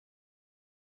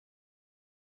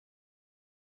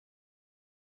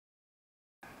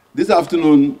This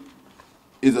afternoon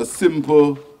is a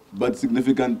simple but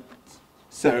significant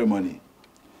ceremony,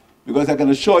 because I can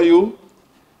assure you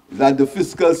that the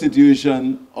fiscal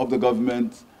situation of the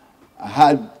government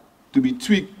had to be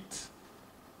tweaked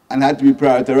and had to be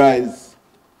prioritized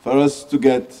for us to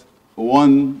get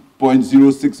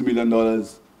 $1.06 million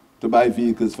to buy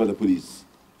vehicles for the police.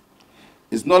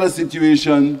 It's not a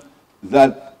situation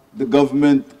that the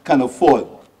government can afford.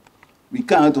 We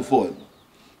cannot afford.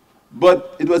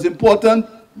 But it was important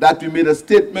that we made a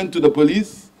statement to the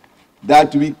police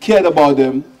that we cared about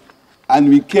them and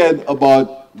we cared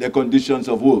about their conditions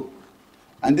of work.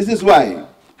 And this is why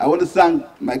I want to thank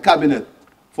my cabinet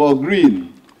for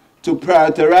agreeing to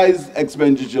prioritize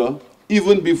expenditure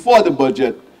even before the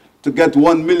budget to get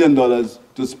 $1 million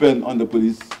to spend on the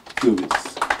police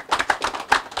service.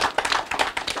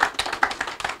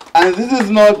 And this is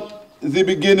not the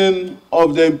beginning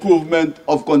of the improvement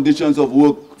of conditions of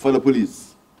work for the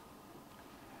police.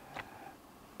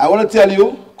 I want to tell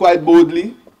you quite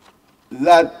boldly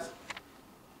that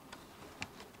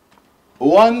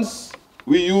once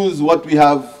we use what we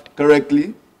have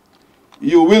correctly,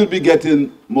 you will be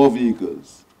getting more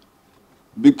vehicles,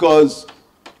 because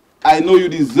I know you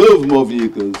deserve more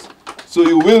vehicles, so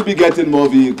you will be getting more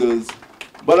vehicles,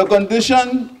 but a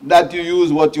condition that you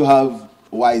use what you have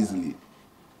wisely,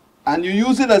 and you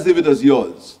use it as if it was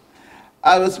yours.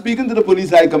 I was speaking to the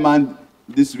police high command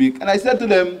this week, and I said to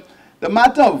them, the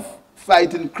matter of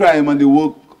fighting crime and the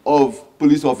work of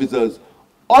police officers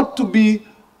ought to be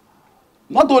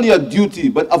not only a duty,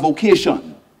 but a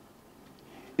vocation.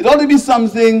 It ought to be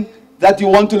something that you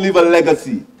want to leave a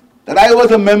legacy. That I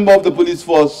was a member of the police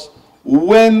force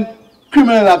when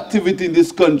criminal activity in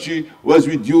this country was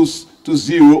reduced to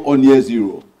zero or near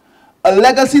zero. A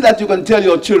legacy that you can tell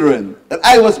your children that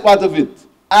I was part of it.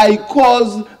 I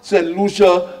caused St.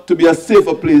 Lucia to be a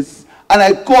safer place, and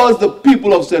I caused the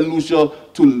people of St. Lucia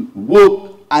to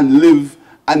work and live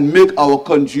and make our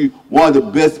country one of the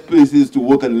best places to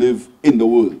work and live in the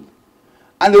world.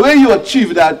 And the way you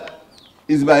achieve that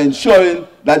is by ensuring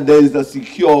that there is a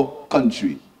secure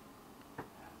country.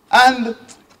 And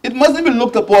it mustn't be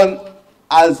looked upon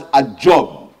as a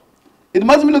job. It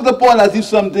mustn't be looked upon as if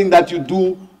something that you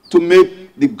do to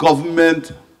make the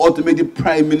government or to make the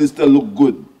prime minister look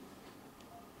good.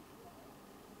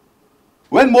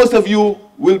 When most of you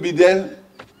will be there,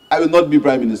 I will not be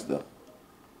prime minister,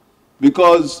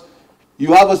 because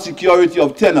you have a security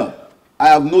of tenure. I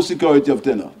have no security of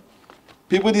tenure.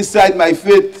 People decide my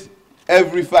fate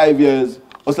every 5 years,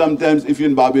 or sometimes, if you're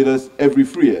in Barbados, every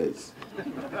 3 years.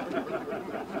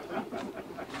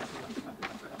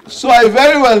 So I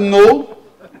very well know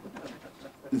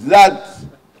that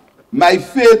my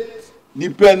fate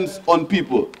depends on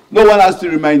people. No one has to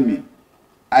remind me.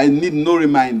 I need no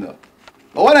reminder.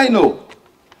 But what I know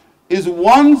is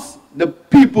once the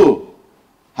people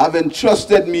have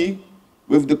entrusted me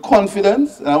with the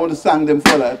confidence, and I want to thank them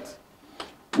for that,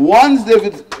 once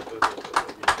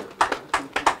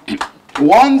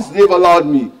they've allowed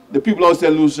me, the people of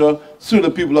St. Lucia, through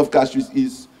the people of Castries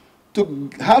East, to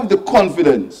have the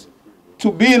confidence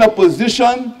to be in a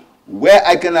position where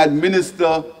I can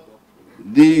administer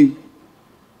the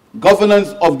governance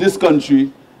of this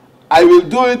country, I will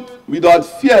do it without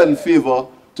fear and favor,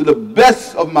 to the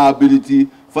best of my ability,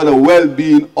 for the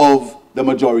well-being of the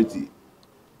majority.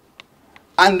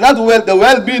 And that the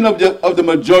well-being of the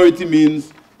majority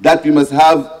means that we must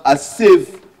have a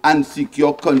safe and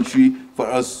secure country for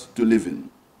us to live in.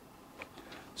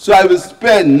 So I will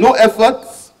spare no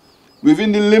efforts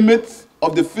within the limits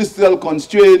of the fiscal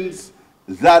constraints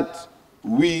that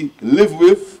we live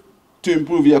with to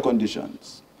improve your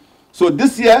conditions. So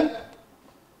this year,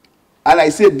 and I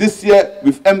say this year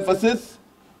with emphasis,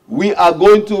 we are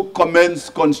going to commence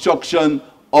construction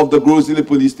of the Grosile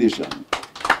police station.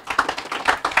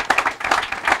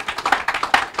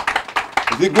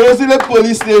 The Grosile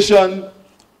police station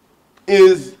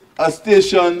is a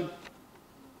station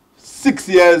 6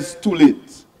 years too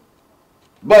late.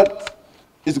 But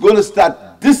it's going to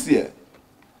start this year.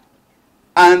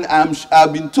 And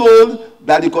I've been told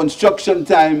that the construction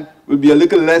time will be a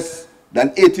little less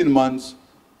than 18 months.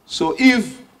 So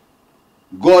if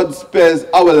God spares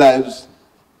our lives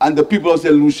and the people of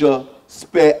St. Lucia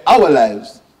spare our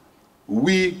lives,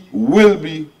 we will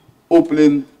be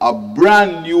opening a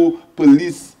brand new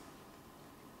police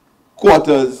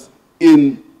quarters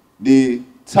in the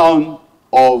town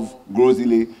of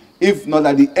Grosile, if not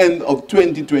at the end of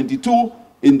 2022,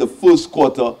 in the first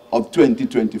quarter of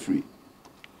 2023.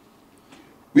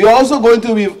 We are also going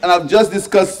to, and I've just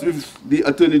discussed with the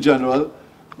Attorney General,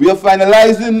 we are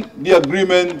finalizing the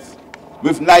agreement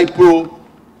with NIPRO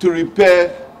to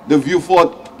repair the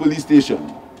Vieux-Fort police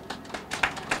station.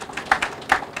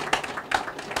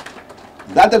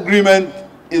 That agreement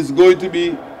is going to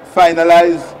be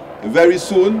finalized very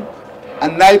soon,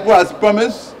 and NIPO has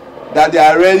promised that they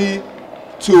are ready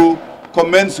to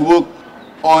commence work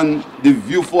on the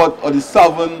Vieux-Fort or the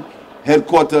southern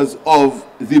headquarters of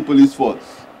the police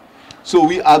force. So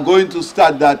we are going to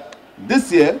start that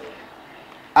this year,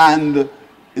 and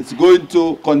it's going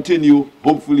to continue,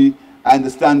 hopefully. I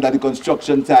understand that the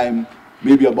construction time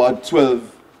may be about 12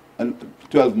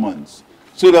 months.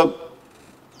 So the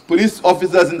police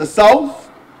officers in the south,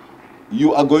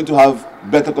 you are going to have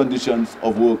better conditions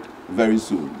of work very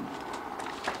soon.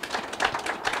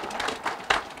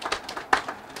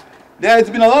 There has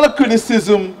been a lot of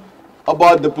criticism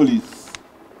about the police.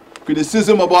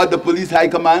 Criticism about the police high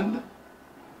command.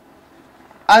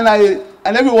 And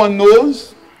everyone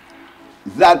knows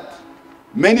that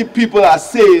many people are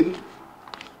saying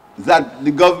that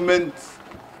the government's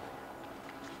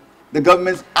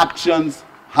actions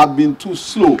have been too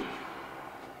slow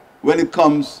when it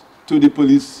comes to the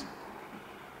police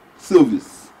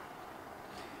service.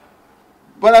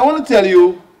 But I want to tell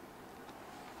you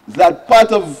that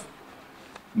part of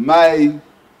my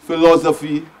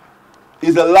philosophy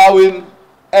is allowing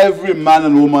every man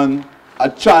and woman a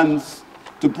chance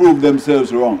to prove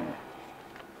themselves wrong.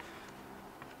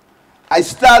 I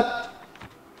start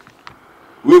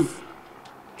with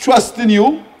trusting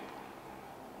you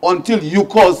until you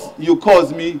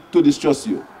cause me to distrust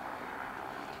you.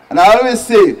 And I always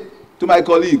say to my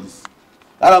colleagues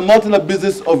that I'm not in the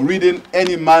business of reading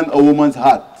any man or woman's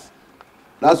heart.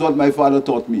 That's what my father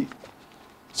taught me.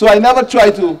 So I never try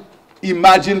to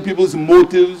imagine people's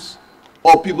motives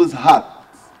or people's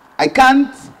hearts. I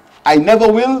can't, I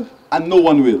never will, and no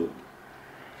one will.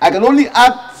 I can only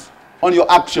act on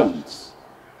your actions.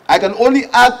 I can only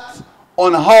act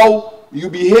on how you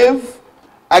behave.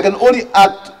 I can only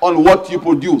act on what you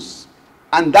produce.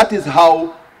 And that is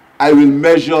how I will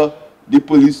measure the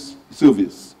police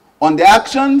service. On their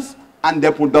actions and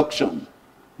their production,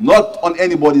 not on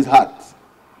anybody's heart.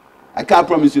 I can't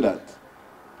promise you that.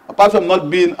 Apart from not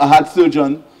being a heart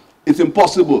surgeon, it's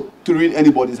impossible to read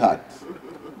anybody's heart.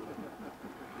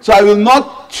 So I will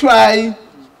not try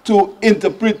to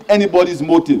interpret anybody's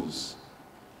motives.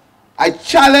 I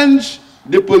challenge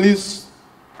the police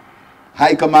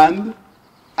high command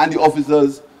and the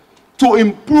officers to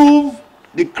improve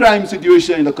the crime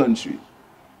situation in the country.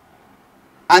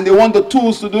 And they want the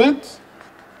tools to do it,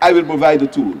 I will provide the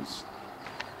tools.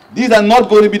 These are not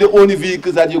going to be the only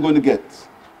vehicles that you're going to get.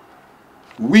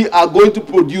 We are going to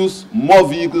produce more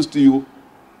vehicles to you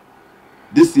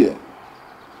this year.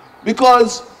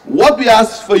 Because what we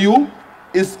ask from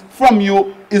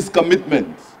you is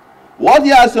commitment. What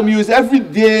we ask from you is every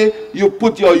day you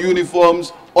put your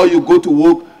uniforms or you go to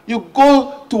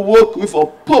work with a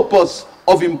purpose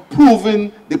of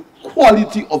improving the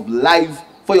quality of life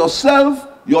for yourself,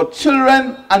 your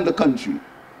children, and the country.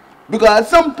 Because at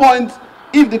some point,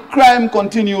 if the crime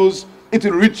continues, it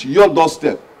will reach your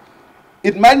doorstep.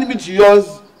 It might not reach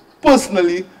yours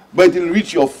personally, but it will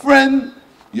reach your friend,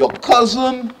 your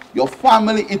cousin, your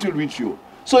family, it will reach you.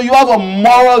 So you have a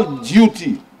moral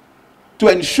duty to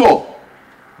ensure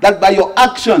that by your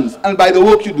actions and by the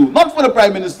work you do, not for the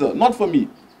Prime Minister, not for me,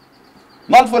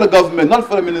 not for the government, not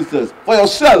for the ministers, for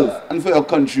yourself and for your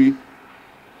country,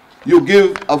 you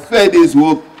give a fair day's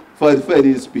work for a fair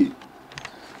day's pay.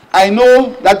 I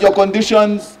know that your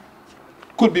conditions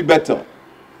could be better,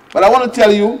 but I want to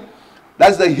tell you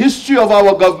that's the history of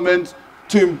our government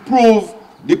to improve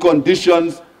the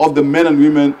conditions of the men and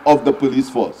women of the police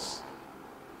force.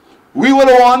 We were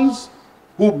the ones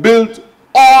who built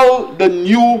all the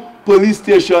new police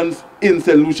stations in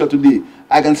St. Lucia today.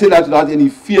 I can say that without any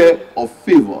fear or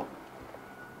favor.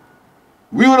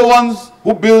 We were the ones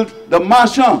who built the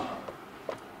Marchand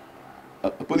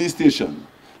police station.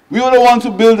 We were the ones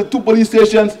who built the 2 police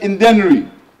stations in Dennery.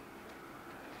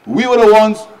 We were the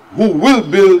ones who will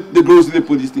build the Grocery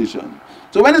police station.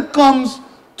 So when it comes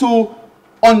to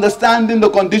understanding the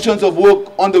conditions of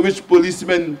work under which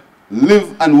policemen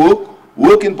live and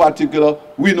work in particular,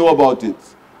 we know about it.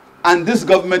 And this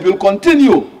government will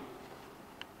continue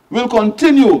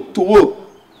to work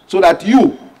so that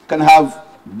you can have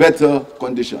better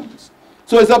conditions.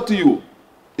 So it's up to you.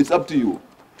 It's up to you.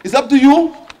 It's up to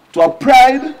you to have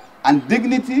pride and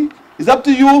dignity. It's up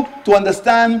to you to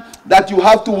understand that you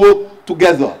have to work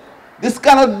together. This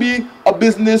cannot be a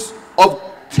business of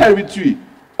territory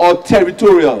or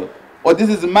territorial, or this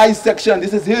is my section,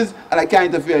 this is his, and I can't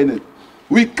interfere in it.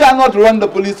 We cannot run the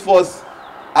police force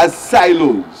as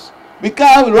silos. We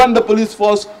can't run the police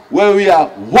force where we are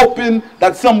hoping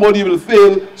that somebody will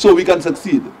fail so we can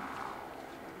succeed.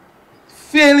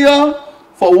 Failure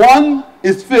for one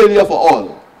is failure for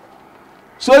all.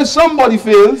 So if somebody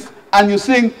fails and you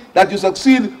think that you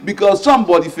succeed because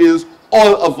somebody fails,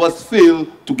 all of us fail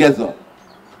together.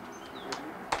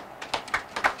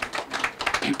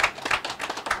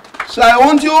 So I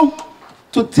want you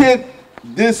to take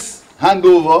this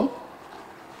handover,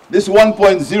 this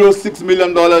 $1.06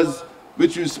 million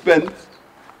which you spent,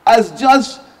 as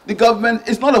just the government.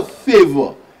 It's not a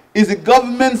favor. It's the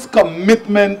government's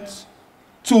commitment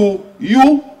to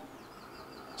you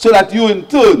so that you in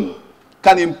turn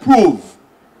can improve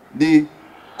the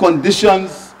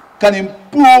conditions, can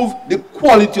improve the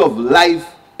quality of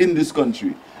life in this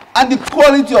country. And the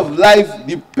quality of life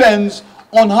depends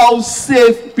on how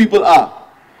safe people are.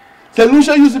 St.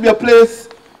 Lucia used to be a place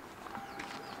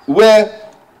where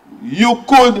you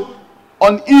could,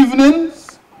 on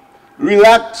evenings,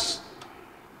 relax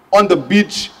on the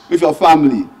beach with your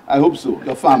family. I hope so,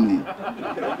 your family.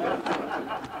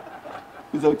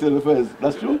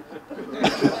 That's true?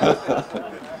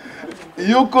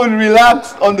 You could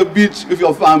relax on the beach with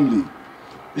your family.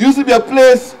 It used to be a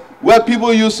place where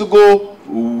people used to go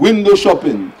window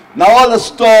shopping. Now all the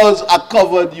stores are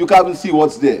covered, you can't even see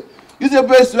what's there. It's a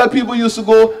place where people used to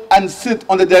go and sit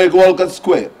on the Derek Walcott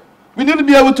Square. We need to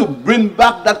be able to bring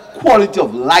back that quality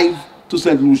of life to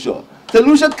St. Lucia. St.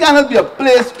 Lucia cannot be a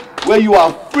place where you are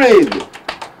afraid.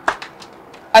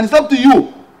 And it's up to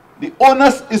you. The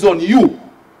onus is on you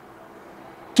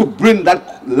to bring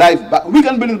that life back. We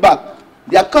can bring it back.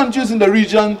 There are countries in the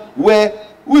region where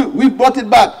we brought it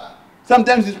back.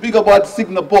 Sometimes we speak about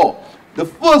Singapore. The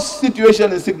first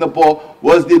situation in Singapore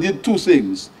was they did two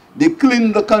things. They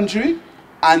cleaned the country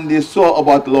and they saw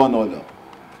about law and order.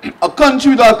 A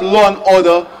country without law and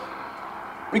order,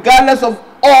 regardless of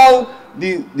all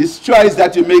the strides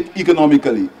that you make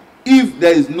economically, if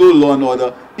there is no law and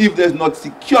order, if there's not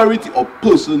security of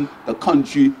person, the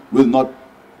country will not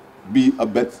be a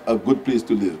good place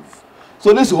to live.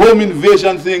 So this home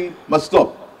invasion thing must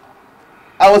stop.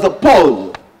 I was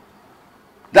appalled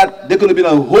that there could have been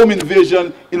a home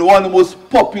invasion in one of the most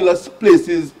populous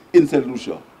places in St.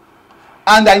 Lucia.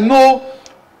 And I know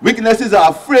witnesses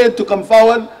are afraid to come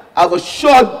forward. I've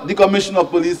assured the Commissioner of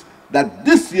Police that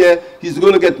this year he's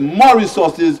going to get more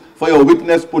resources for your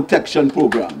witness protection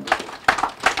program.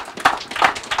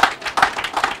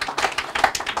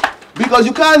 Because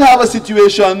you can't have a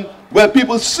situation where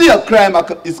people see a crime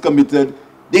is committed,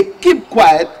 they keep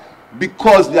quiet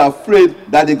because they are afraid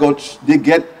that they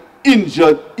get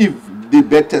injured if they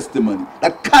bear testimony.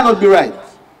 That cannot be right.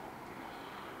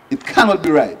 It cannot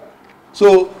be right.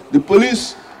 So the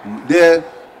police, their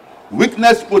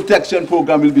witness protection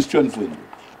program will be strengthened.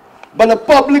 But the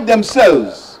public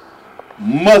themselves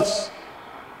must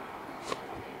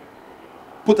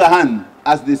put a hand,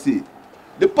 as they say.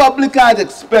 The public can't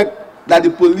expect that the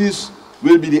police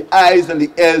will be the eyes and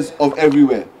the ears of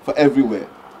everywhere, for everywhere.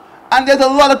 And there's a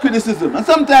lot of criticism. And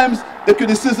sometimes the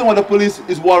criticism of the police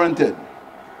is warranted.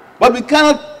 But we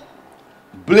cannot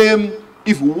blame,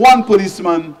 if one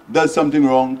policeman does something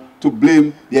wrong, to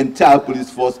blame the entire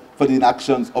police force for the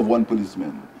inactions of one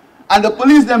policeman. And the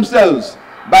police themselves,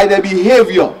 by their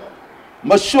behavior,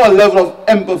 must show a level of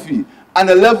empathy and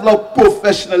a level of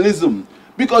professionalism,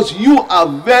 because you are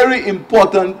very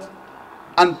important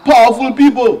and powerful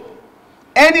people.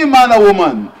 Any man or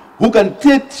woman who can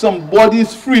take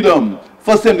somebody's freedom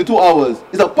for 72 hours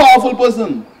is a powerful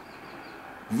person.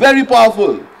 Very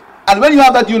powerful. And when you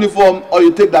have that uniform or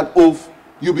you take that oath,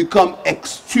 you become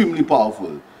extremely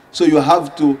powerful. So you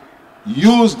have to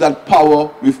use that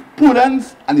power with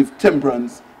prudence and with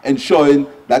temperance, ensuring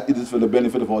that it is for the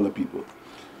benefit of all the people.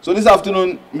 So this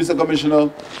afternoon, Mr.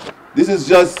 Commissioner, this is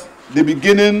just the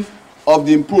beginning of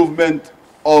the improvement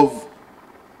of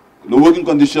the working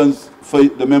conditions for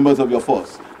the members of your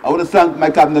force. I want to thank my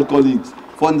cabinet colleagues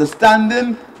for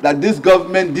understanding that this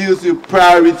government deals with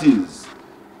priorities.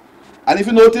 And if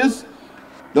you notice,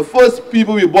 the first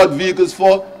people we bought vehicles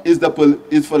for is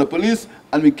for the police,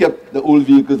 and we kept the old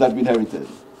vehicles that we inherited.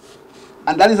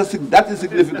 And that is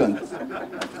significant.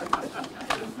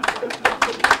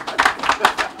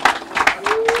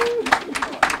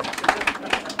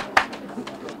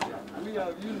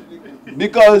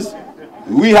 Because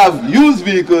we have used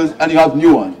vehicles and you have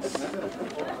new ones.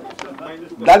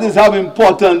 That is how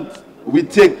important we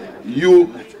take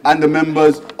you and the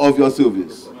members of your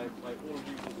service.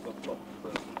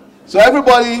 So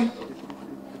everybody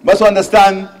must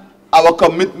understand our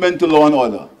commitment to law and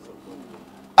order.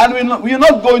 And we're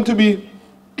not going to be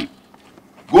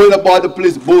going about the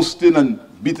place boasting and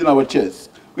beating our chests.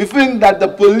 We think that the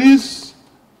police,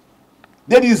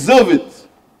 they deserve it.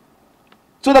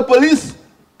 So the police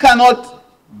cannot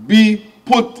be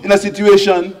put in a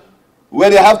situation where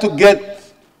they have to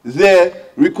get their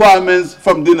requirements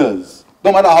from dinners,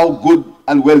 no matter how good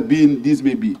and well-being these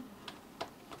may be.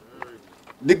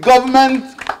 The government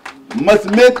must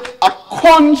make a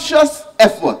conscious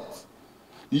effort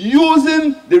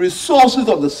using the resources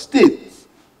of the state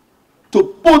to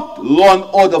put law and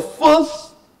order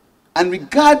first, and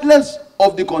regardless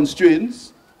of the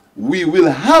constraints, we will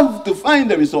have to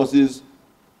find the resources,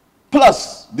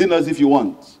 plus dinners if you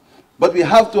want. But we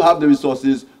have to have the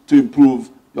resources to improve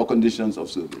your conditions of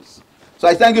service. So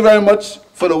I thank you very much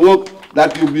for the work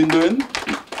that you've been doing.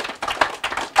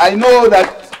 I know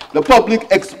that the public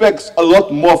expects a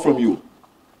lot more from you.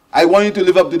 I want you to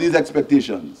live up to these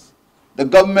expectations. The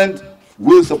government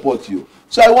will support you.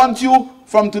 So I want you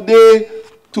from today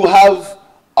to have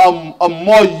a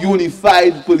more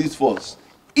unified police force.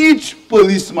 Each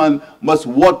policeman must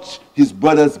watch his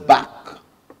brother's back.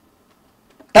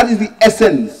 That is the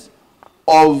essence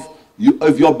of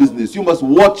your business. You must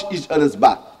watch each other's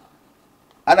back.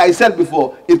 And I said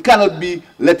before, it cannot be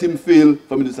let him fail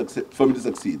for me to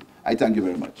succeed. I thank you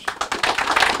very much.